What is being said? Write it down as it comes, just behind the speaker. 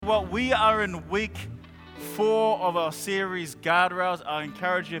Well, we are in week 4 of our series, Guardrails. I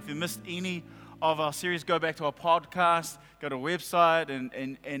encourage you, if you missed any of our series, go back to our podcast, go to our website,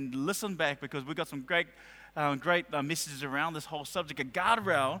 and listen back, because we've got some great messages around this whole subject. A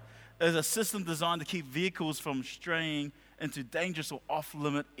guardrail is a system designed to keep vehicles from straying into dangerous or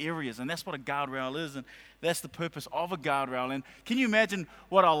off-limit areas. And that's what a guardrail is, and that's the purpose of a guardrail. And can you imagine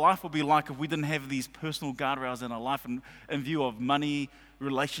what our life would be like if we didn't have these personal guardrails in our life in view of money,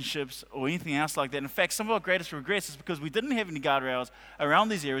 relationships, or anything else like that? In fact, some of our greatest regrets is because we didn't have any guardrails around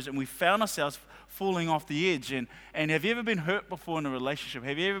these areas, and we found ourselves falling off the edge. And have you ever been hurt before in a relationship?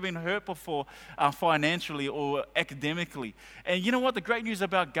 Have you ever been hurt before financially or academically? And you know what? The great news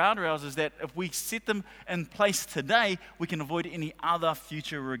about guardrails is that if we set them in place today, we can avoid any other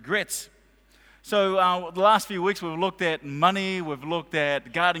future regrets. So the last few weeks, we've looked at money, we've looked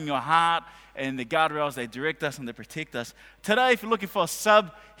at guarding your heart, and the guardrails, they direct us and they protect us. Today, if you're looking for a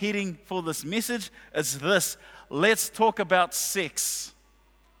subheading for this message, it's this: let's talk about sex.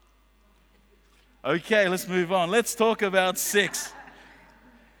 Okay, let's move on. Let's talk about sex.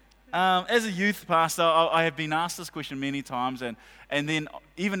 As a youth pastor, I have been asked this question many times, and then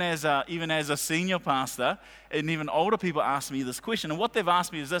even as a senior pastor, and even older people ask me this question. And what they've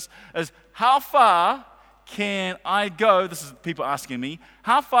asked me is this: how far can I go? This is people asking me,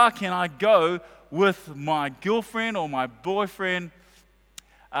 how far can I go with my girlfriend or my boyfriend?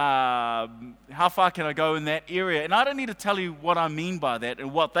 How far can I go in that area? And I don't need to tell you what I mean by that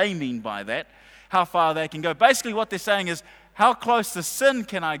and what they mean by that, how far they can go. Basically, what they're saying is, how close to sin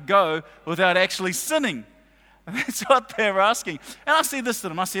can I go without actually sinning? That's what they're asking. And I say this to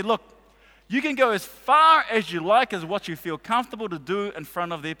them. I say, look, you can go as far as you like as what you feel comfortable to do in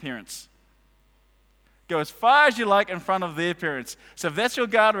front of their parents. Go as far as you like in front of their parents. So if that's your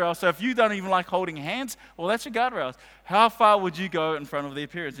guardrail, so if you don't even like holding hands, well, that's your guardrails. How far would you go in front of their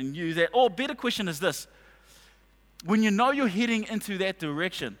parents and use that? Or a better question is this: when you know you're heading into that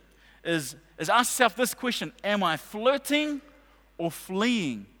direction, is ask yourself this question: am I flirting or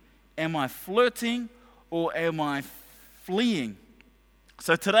fleeing? Am I flirting or am I fleeing?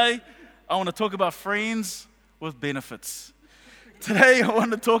 So today, I want to talk about friends with benefits. Today, I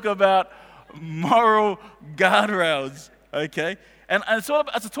want to talk about moral guardrails, okay? And it's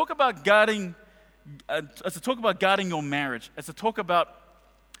a talk about guarding. It's a talk about guarding your marriage. It's a talk about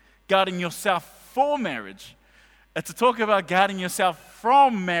guarding yourself for marriage. It's a talk about guarding yourself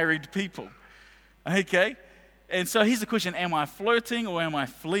from married people, okay? And so here's the question: am I flirting or am I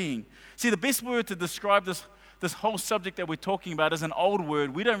fleeing? See, the best word to describe this whole subject that we're talking about is an old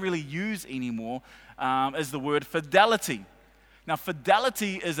word we don't really use anymore, is the word fidelity. Now,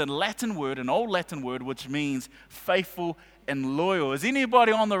 fidelity is a Latin word, an old Latin word, which means faithful and loyal. Is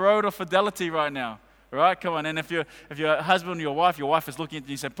anybody on the road of fidelity right now? All right, come on. And if your husband or your wife is looking at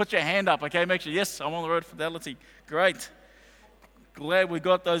you and say, put your hand up, okay? Make sure, yes, I'm on the road of fidelity. Great. Glad we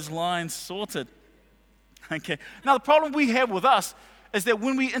got those lines sorted. Okay. Now, the problem we have with us is that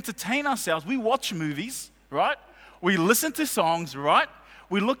when we entertain ourselves, we watch movies, right? We listen to songs, right?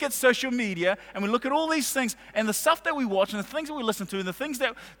 We look at social media, and we look at all these things, and the stuff that we watch, and the things that we listen to, and the things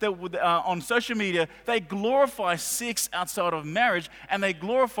that on social media, they glorify sex outside of marriage, and they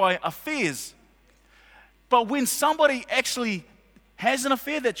glorify affairs. But when somebody actually has an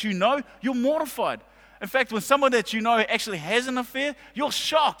affair that you know, you're mortified. In fact, when someone that you know actually has an affair, you're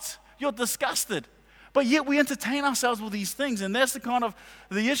shocked, you're disgusted. But yet we entertain ourselves with these things, and that's the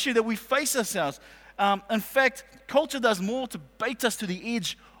issue that we face ourselves. In fact, culture does more to bait us to the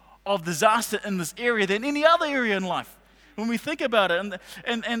edge of disaster in this area than any other area in life. When we think about it,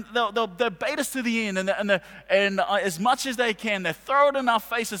 and they'll bait us to the end, and as much as they can, they throw it in our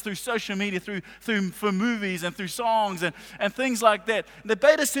faces through social media, for movies and through songs and things like that. They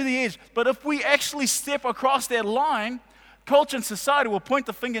bait us to the edge. But if we actually step across that line, culture and society will point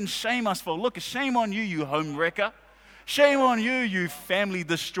the finger and shame us for. Look, shame on you, you home wrecker. Shame on you, you family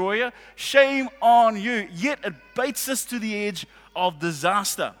destroyer. Shame on you. Yet it baits us to the edge of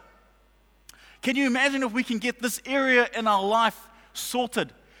disaster. Can you imagine if we can get this area in our life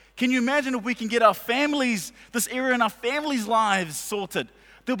sorted? Can you imagine if we can get this area in our families' lives sorted?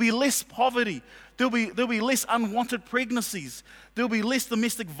 There'll be less poverty. There'll be less unwanted pregnancies. There'll be less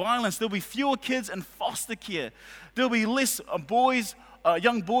domestic violence. There'll be fewer kids in foster care. There'll be less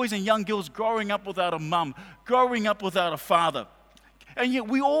young boys and young girls growing up without a mum, growing up without a father. And yet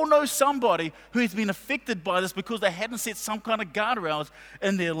we all know somebody who has been affected by this because they hadn't set some kind of guardrails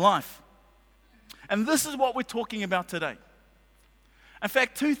in their life. And this is what we're talking about today. In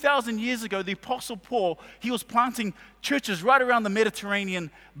fact, 2,000 years ago, the Apostle Paul, he was planting churches right around the Mediterranean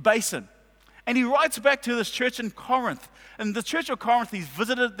basin. And he writes back to this church in Corinth. And the church of Corinth, he's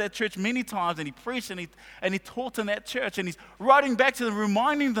visited that church many times, and he preached and he taught in that church. And he's writing back to them,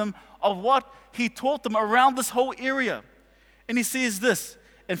 reminding them of what he taught them around this whole area. And he says this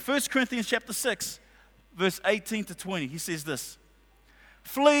in 1 Corinthians chapter 6, verse 18 to 20. He says this: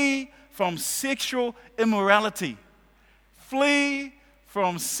 flee from sexual immorality. Flee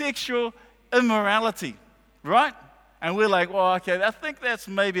from sexual immorality. Right? And we're like, well, okay, I think that's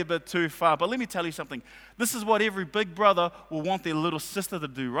maybe a bit too far. But let me tell you something. This is what every big brother will want their little sister to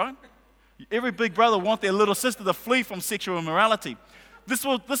do, right? Every big brother will want their little sister to flee from sexual immorality. This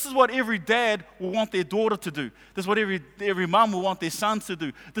is what every dad will want their daughter to do. This is what every mom will want their sons to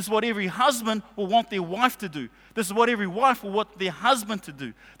do. This is what every husband will want their wife to do. This is what every wife will want their husband to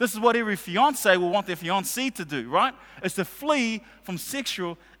do. This is what every fiancé will want their fiancée to do, right? It's to flee from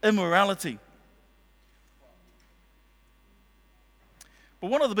sexual immorality. But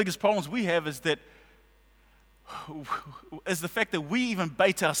one of the biggest problems we have is the fact that we even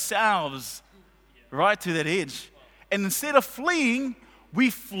bait ourselves right to that edge. And instead of fleeing, we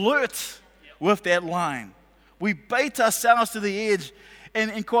flirt with that line. We bait ourselves to the edge.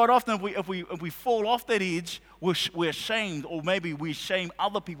 And quite often, if we fall off that edge, we're ashamed, or maybe we shame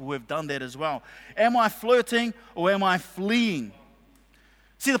other people who have done that as well. Am I flirting or am I fleeing?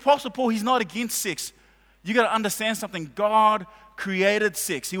 See, the Apostle Paul, he's not against sex. You got to understand something. God created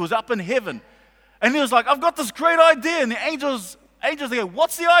sex. He was up in heaven. And he was like, I've got this great idea. And the angels, they go,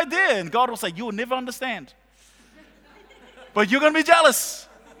 what's the idea? And God will say, you'll never understand. But you're going to be jealous.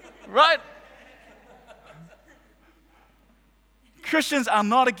 Right? Christians are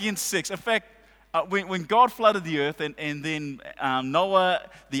not against sex. In fact, when God flooded the earth and then Noah,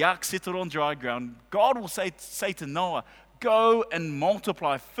 the ark settled on dry ground, God will say to Noah, go and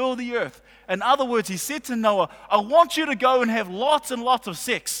multiply, fill the earth. In other words, he said to Noah, I want you to go and have lots and lots of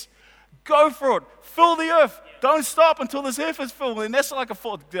sex. Go for it. Fill the earth. Don't stop until this earth is filled. And that's like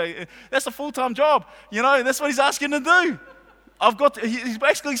that's a full-time job. You know, that's what he's asking to do. He's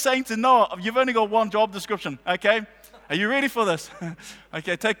basically saying to Noah, you've only got one job description, okay? Are you ready for this?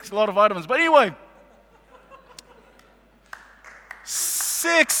 Okay, it takes a lot of vitamins. But anyway,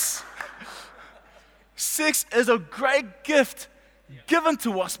 sex is a great gift given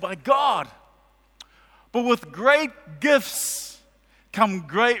to us by God. But with great gifts come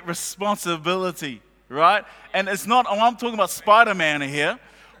great responsibility, right? And it's not, I'm talking about Spider-Man here.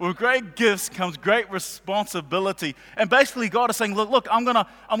 With great gifts comes great responsibility. And basically God is saying, look, I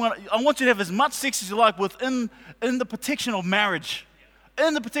want you to have as much sex as you like within the protection of marriage.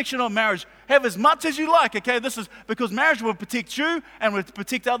 In the protection of marriage. Have as much as you like, okay? This is because marriage will protect you and will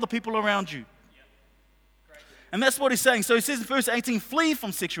protect other people around you. And that's what he's saying. So he says in verse 18, flee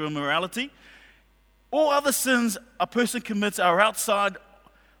from sexual immorality. All other sins a person commits are outside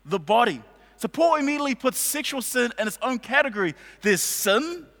the body. So Paul immediately puts sexual sin in its own category. There's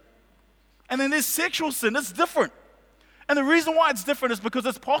sin, and then there's sexual sin. It's different. And the reason why it's different is because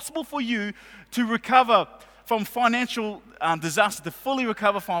it's possible for you to recover from financial disaster, to fully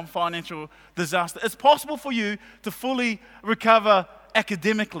recover from financial disaster. It's possible for you to fully recover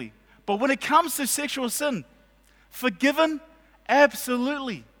academically. But when it comes to sexual sin, forgiven?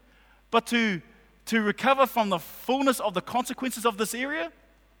 Absolutely. But to recover from the fullness of the consequences of this area?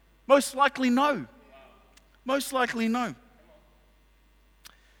 Most likely no. Most likely no.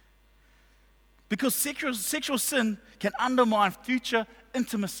 Because sexual sin can undermine future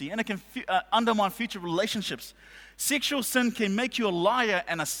intimacy and it can undermine future relationships. Sexual sin can make you a liar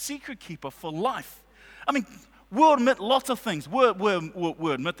and a secret keeper for life. I mean, we'll admit lots of things. We'll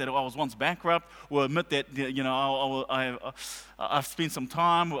admit that I was once bankrupt. We'll admit that, you know, I've spent some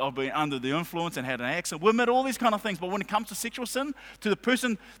time, I've been under the influence and had an accident. We'll admit all these kind of things. But when it comes to sexual sin, to the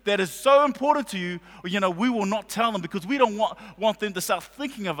person that is so important to you, you know, we will not tell them because we don't want them to start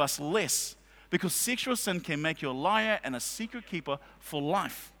thinking of us less. Because sexual sin can make you a liar and a secret keeper for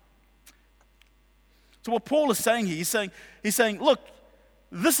life. So what Paul is saying here, he's saying, look,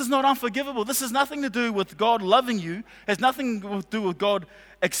 this is not unforgivable. This has nothing to do with God loving you. It has nothing to do with God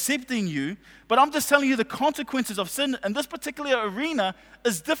accepting you. But I'm just telling you the consequences of sin in this particular arena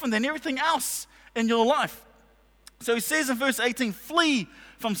is different than everything else in your life. So he says in verse 18, flee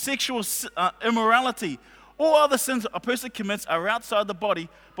from sexual immorality. All other sins a person commits are outside the body,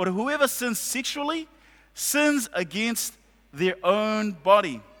 but whoever sins sexually sins against their own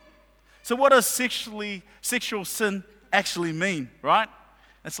body. So what does sexual sin actually mean, right?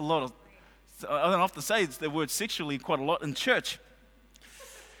 That's a lot of, I don't often say the word sexually quite a lot in church.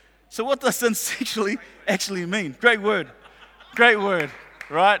 So what does sin sexually actually mean? Great word,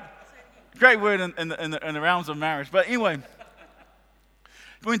 right? Great word in the realms of marriage. But anyway,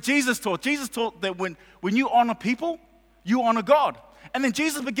 When Jesus taught that when you honor people, you honor God. And then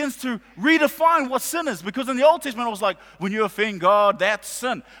Jesus begins to redefine what sin is, because in the Old Testament it was like, when you offend God, that's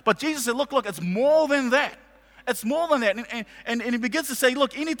sin. But Jesus said, look, it's more than that. It's more than that. And he begins to say,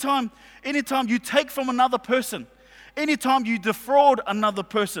 look, anytime you take from another person, anytime you defraud another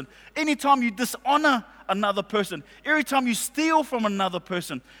person, anytime you dishonor another person, every time you steal from another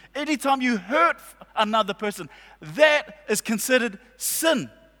person, anytime you hurt another person, that is considered sin.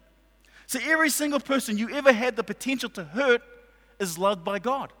 So every single person you ever had the potential to hurt is loved by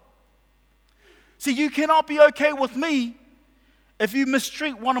God. See, you cannot be okay with me if you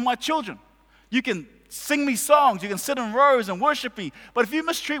mistreat one of my children. You can sing me songs, you can sit in rows and worship me, but if you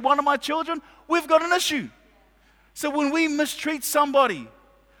mistreat one of my children, we've got an issue. So when we mistreat somebody,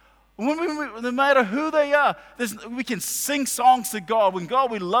 no matter who they are, we can sing songs to God. When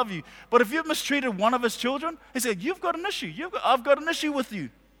God, we love you. But if you've mistreated one of his children, he said, you've got an issue. I've got an issue with you.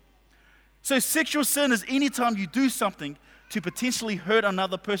 So sexual sin is any time you do something to potentially hurt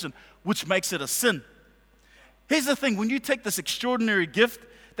another person, which makes it a sin. Here's the thing. When you take this extraordinary gift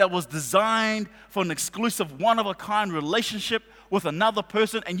that was designed for an exclusive, one-of-a-kind relationship with another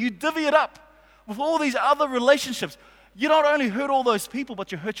person, and you divvy it up with all these other relationships, you not only hurt all those people,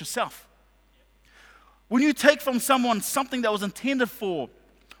 but you hurt yourself. When you take from someone something that was intended for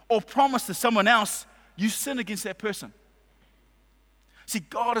or promised to someone else, you sin against that person. See,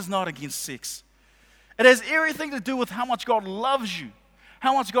 God is not against sex. It has everything to do with how much God loves you,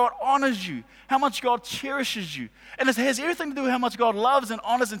 how much God honors you, how much God cherishes you. And it has everything to do with how much God loves and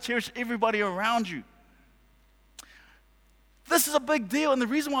honors and cherishes everybody around you. This is a big deal, and the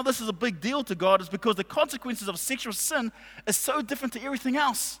reason why this is a big deal to God is because the consequences of sexual sin is so different to everything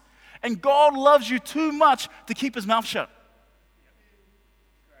else. And God loves you too much to keep his mouth shut.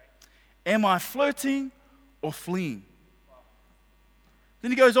 Am I flirting or fleeing?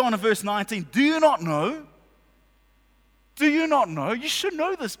 Then he goes on in verse 19, do you not know? Do you not know? You should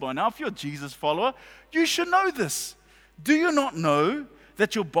know this by now. If you're a Jesus follower, you should know this. Do you not know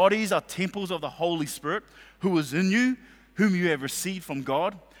that your bodies are temples of the Holy Spirit who is in you, whom you have received from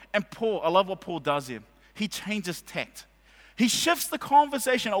God? And Paul, I love what Paul does here. He changes tact. He shifts the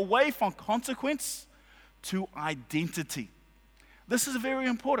conversation away from consequence to identity. This is very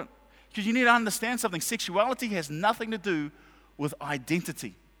important because you need to understand something. Sexuality has nothing to do with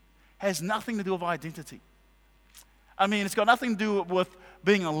identity. Has nothing to do with identity. I mean, it's got nothing to do with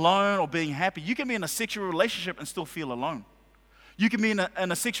being alone or being happy. You can be in a sexual relationship and still feel alone. You can be in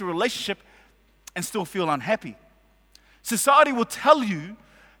a sexual relationship and still feel unhappy. Society will tell you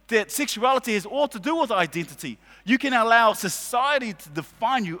that sexuality has all to do with identity. You can allow society to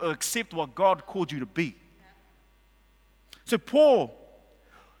define you or accept what God called you to be. So Paul,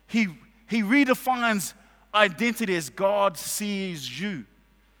 he redefines identity as God sees you.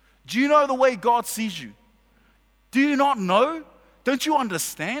 Do you know the way God sees you? Do you not know? Don't you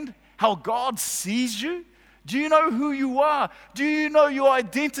understand how God sees you? Do you know who you are? Do you know your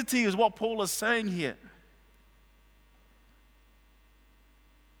identity is what Paul is saying here?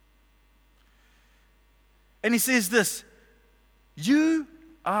 And he says this, you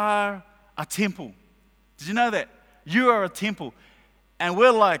are a temple. Did you know that? You are a temple. And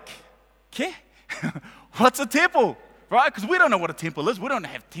we're like, okay, what's a temple? Right? Because we don't know what a temple is. We don't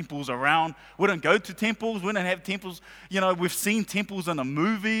have temples around. We don't go to temples. We don't have temples. You know, we've seen temples in a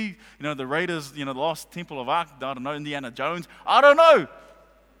movie. You know, the Raiders, the lost temple of Ark, I don't know, Indiana Jones. I don't know.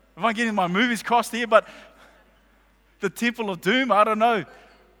 If I'm getting my movies crossed here, but the Temple of Doom, I don't know.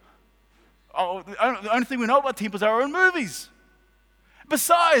 Oh, the only thing we know about temples are in movies.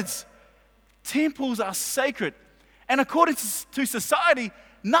 Besides, temples are sacred. And according to society,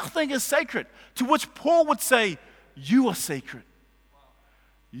 nothing is sacred. To which Paul would say, you are sacred.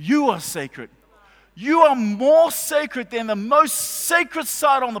 You are sacred. You are more sacred than the most sacred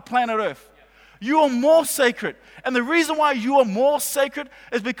site on the planet Earth. You are more sacred. And the reason why you are more sacred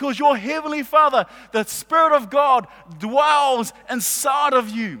is because your Heavenly Father, the Spirit of God, dwells inside of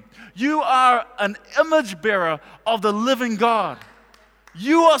you. You are an image bearer of the living God.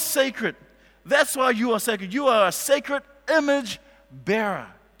 You are sacred. That's why you are sacred. You are a sacred image bearer.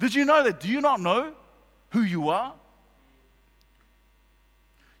 Did you know that? Do you not know who you are?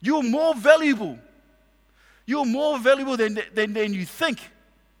 You are more valuable. You are more valuable than you think.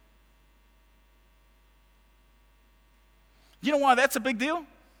 You know why that's a big deal?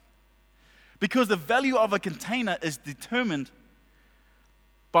 Because the value of a container is determined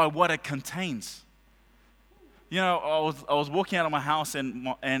by what it contains. You know, I was walking out of my house and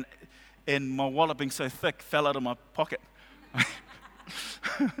my wallet being so thick fell out of my pocket.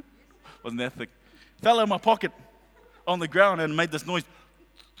 Wasn't that thick? Fell out of my pocket on the ground and made this noise.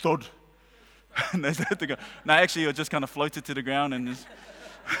 thud. And they had to go, no, actually, it just kind of floated to the ground and just,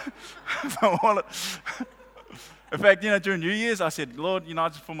 my wallet. In fact, during New Year's, I said, Lord,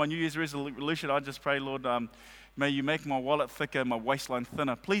 just for my New Year's resolution, I just pray, Lord, may you make my wallet thicker, my waistline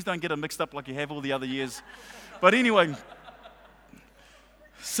thinner. Please don't get it mixed up like you have all the other years. But anyway,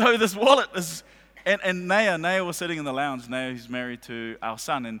 so this wallet is, and Naya was sitting in the lounge. Naya, who's married to our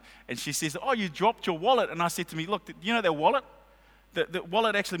son, and she says, oh, you dropped your wallet. And I said to me, look, do you know that wallet? The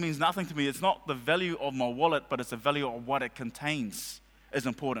wallet actually means nothing to me. It's not the value of my wallet, but it's the value of what it contains is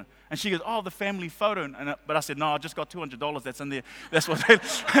important. And she goes, oh, the family photo. But I said, no, I just got $200 that's in there. That's what I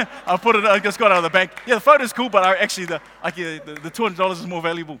just got out of the bank. Yeah, the photo's cool, but the $200 is more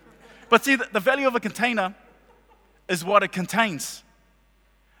valuable. But see, the value of a container is what it contains.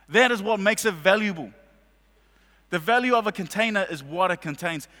 That is what makes it valuable. The value of a container is what it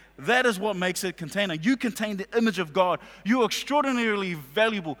contains. That is what makes it a container. You contain the image of God. You are extraordinarily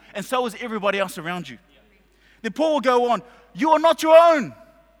valuable, and so is everybody else around you. Then Paul will go on, you are not your own.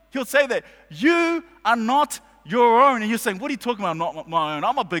 He'll say that. You are not your own. And you're saying, what are you talking about? I'm not my own.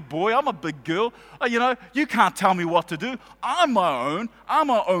 I'm a big boy. I'm a big girl. You can't tell me what to do. I'm my own. I'm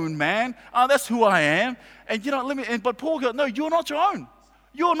my own man. That's who I am. And but Paul goes, no, you're not your own.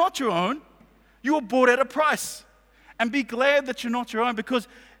 You're not your own. You were bought at a price. And be glad that you're not your own because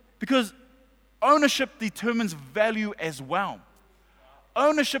ownership determines value as well.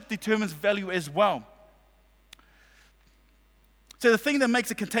 Ownership determines value as well. So the thing that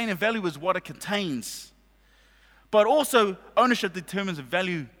makes a container value is what it contains. But also ownership determines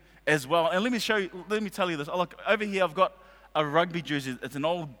value as well. And let me tell you this. Look, over here I've got a rugby jersey. It's an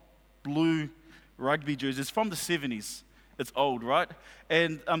old blue rugby jersey. It's from the 70s. It's old, right?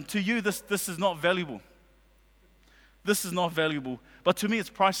 And to you, this is not valuable. This is not valuable, but to me it's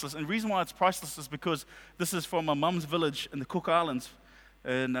priceless. And the reason why it's priceless is because this is from my mum's village in the Cook Islands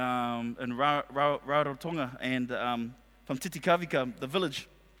in Rarotonga and from Titikavika, the village.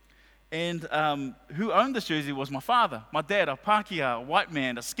 And who owned this jersey was my father, my dad, a Pākehā, a white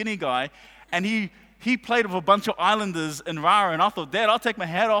man, a skinny guy. And he played with a bunch of islanders in Rara. And I thought, Dad, I'll take my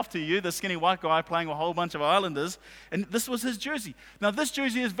hat off to you, the skinny white guy playing with a whole bunch of islanders. And this was his jersey. Now this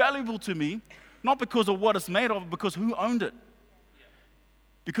jersey is valuable to me, not because of what it's made of, but because who owned it.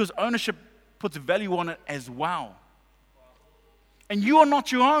 Because ownership puts value on it as well. And you are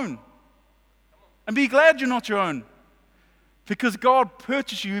not your own. And be glad you're not your own. Because God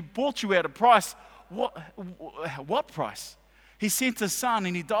purchased you, He bought you at a price. What price? He sent His Son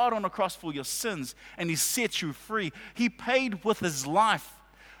and He died on the cross for your sins and He set you free. He paid with His life.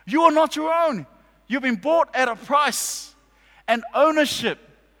 You are not your own. You've been bought at a price. And ownership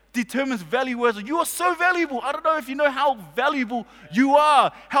determines value as well. You are so valuable. I don't know if you know how valuable you are,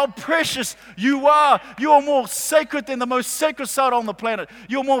 how precious you are. You are more sacred than the most sacred site on the planet.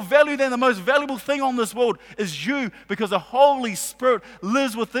 You're more valuable than the most valuable thing on this world is you, because the Holy Spirit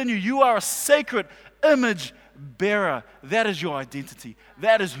lives within you. You are a sacred image bearer. That is your identity.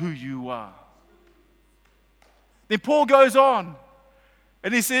 That is who you are. Then Paul goes on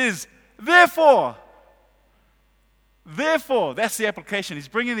and he says, therefore, that's the application. He's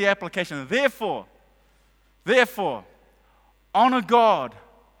bringing the application. Therefore, honor God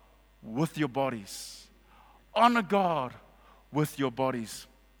with your bodies. Honor God with your bodies.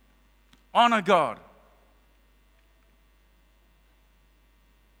 Honor God.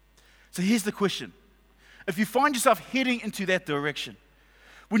 So here's the question. If you find yourself heading into that direction,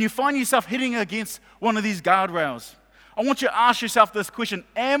 when you find yourself hitting against one of these guardrails, I want you to ask yourself this question: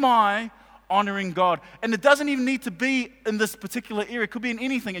 am I honoring God? And it doesn't even need to be in this particular area. It could be in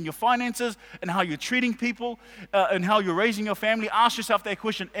anything, in your finances, and how you're treating people, and how you're raising your family. Ask yourself that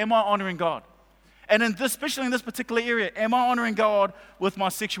question: am I honoring God? And especially in this particular area, am I honoring God with my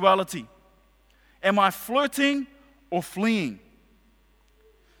sexuality? Am I flirting or fleeing?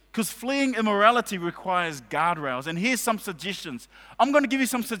 Because fleeing immorality requires guardrails. And here's some suggestions. I'm going to give you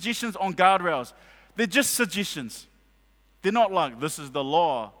some suggestions on guardrails. They're just suggestions. They're not like, this is the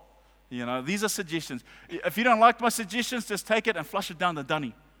law. These are suggestions. If you don't like my suggestions, just take it and flush it down the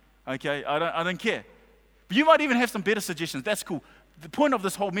dunny. Okay? I don't care. But you might even have some better suggestions. That's cool. The point of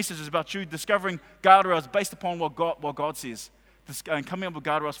this whole message is about you discovering guardrails based upon what God says. And coming up with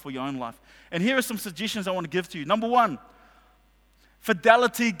guardrails for your own life. And here are some suggestions I want to give to you. Number one,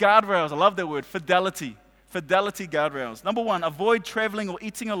 fidelity guardrails. I love that word, fidelity. Fidelity guardrails. Number one, avoid traveling or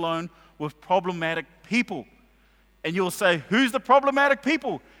eating alone with problematic people. And you'll say, who's the problematic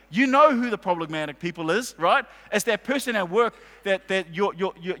people? You know who the problematic people is, right? It's that person at work that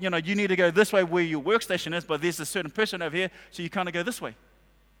you need to go this way where your workstation is, but there's a certain person over here, so you kind of go this way.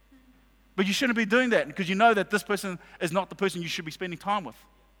 But you shouldn't be doing that because you know that this person is not the person you should be spending time with.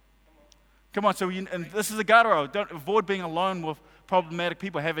 Come on, and this is a guardrail. Don't avoid being alone with problematic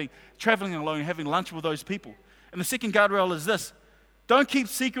people, traveling alone, having lunch with those people. And the second guardrail is this. Don't keep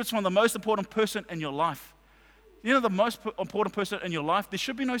secrets from the most important person in your life. You know the most important person in your life, there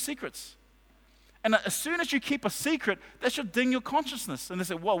should be no secrets. And as soon as you keep a secret, that should ding your consciousness. And they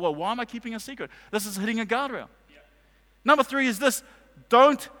say, whoa, why am I keeping a secret? This is hitting a guardrail. Yeah. Number 3 is this.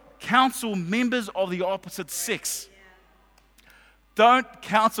 Don't counsel members of the opposite sex. Don't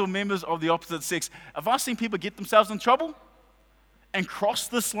counsel members of the opposite sex. Have I seen people get themselves in trouble and cross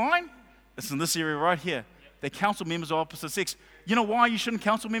this line? It's in this area right here. They counsel members of the opposite sex. You know why you shouldn't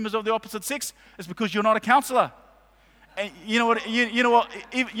counsel members of the opposite sex? It's because you're not a counselor. And you know what? You know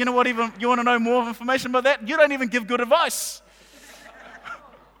what? Even you want to know more information about that? You don't even give good advice.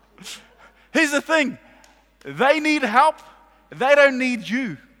 Here's the thing: they need help. They don't need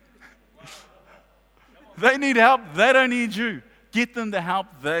you. They need help. They don't need you. Get them the help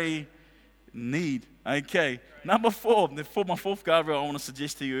they need. Okay. Number 4, my fourth guardrail I want to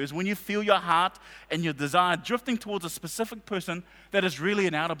suggest to you is when you feel your heart and your desire drifting towards a specific person that is really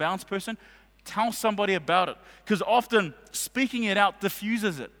an out of bounds person, tell somebody about it. Because often speaking it out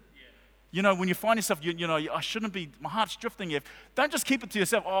diffuses it. You know, when you find yourself, you know, I shouldn't be, my heart's drifting. Don't just keep it to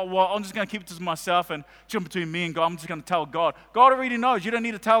yourself. Oh, well, I'm just going to keep it to myself and jump between me and God. I'm just going to tell God. God already knows. You don't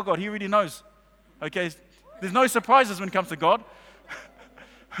need to tell God. He already knows. Okay? There's no surprises when it comes to God.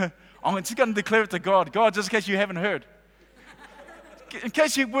 I'm just going to declare it to God. God, just in case you haven't heard. In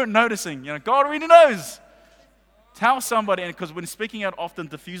case you weren't noticing, you know, God already knows. Tell somebody, because when speaking out often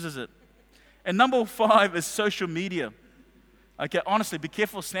diffuses it. And number 5 is social media. Okay, honestly, be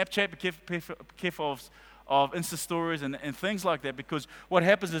careful of Snapchat, be careful of Insta stories and things like that, because what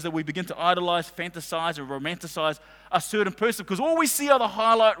happens is that we begin to idolize, fantasize, or romanticize a certain person, because all we see are the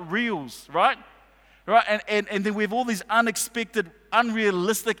highlight reels, right? Right, and then we have all these unexpected,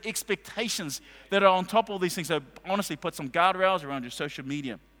 unrealistic expectations that are on top of all these things. So honestly, put some guardrails around your social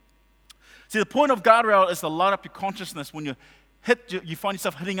media. See, the point of guardrail is to light up your consciousness when you find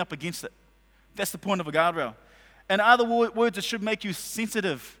yourself hitting up against it. That's the point of a guardrail. In other words, it should make you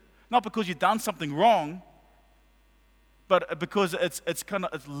sensitive, not because you've done something wrong, but because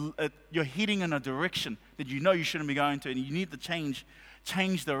you're heading in a direction that you know you shouldn't be going to, and you need to change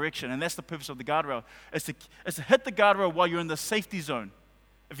direction. And that's the purpose of the guardrail. It's to hit the guardrail while you're in the safety zone.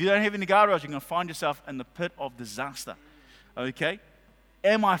 If you don't have any guardrails, you're going to find yourself in the pit of disaster. Okay?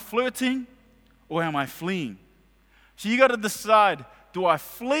 Am I flirting or am I fleeing? So you got to decide, do I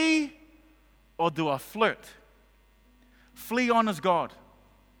flee or do I flirt? Flee honors God.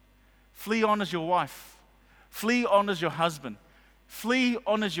 Flee honors your wife. Flee honors your husband. Flee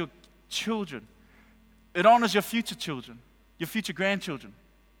honors your children. It honors your future children, your future grandchildren.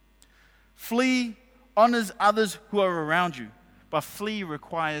 Flee honors others who are around you, but flee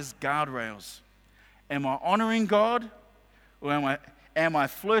requires guardrails. Am I honoring God, or am I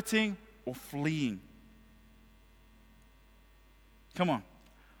flirting or fleeing? Come on.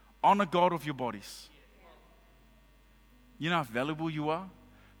 Honor God with your bodies. You know how valuable you are?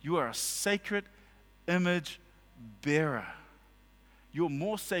 You are a sacred image bearer. You're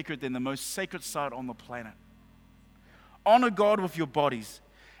more sacred than the most sacred site on the planet. Honor God with your bodies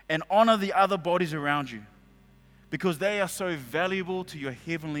and honor the other bodies around you, because they are so valuable to your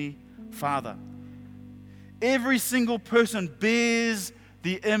heavenly Father. Every single person bears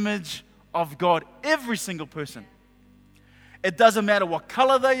the image of God. Every single person. It doesn't matter what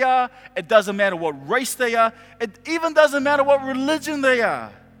color they are. It doesn't matter what race they are. It even doesn't matter what religion they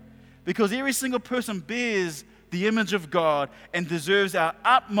are. Because every single person bears the image of God and deserves our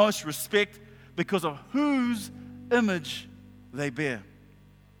utmost respect because of whose image they bear.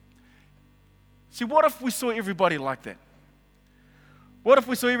 See, what if we saw everybody like that? What if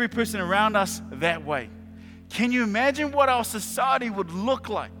we saw every person around us that way? Can you imagine what our society would look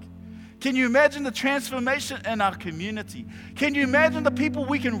like? Can you imagine the transformation in our community? Can you imagine the people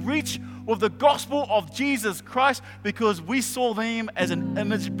we can reach with the gospel of Jesus Christ because we saw them as an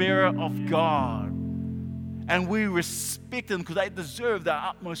image bearer of God? And we respect them because they deserve our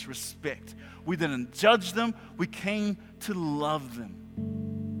utmost respect. We didn't judge them. We came to love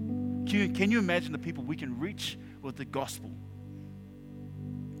them. Can you imagine the people we can reach with the gospel?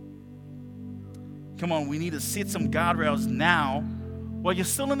 Come on, we need to set some guardrails now while you're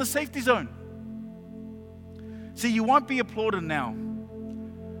still in the safety zone. See, you won't be applauded now,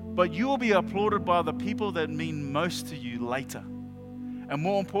 but you will be applauded by the people that mean most to you later. And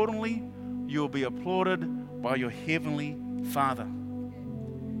more importantly, you will be applauded by your heavenly Father.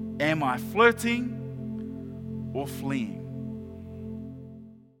 Am I flirting or fleeing?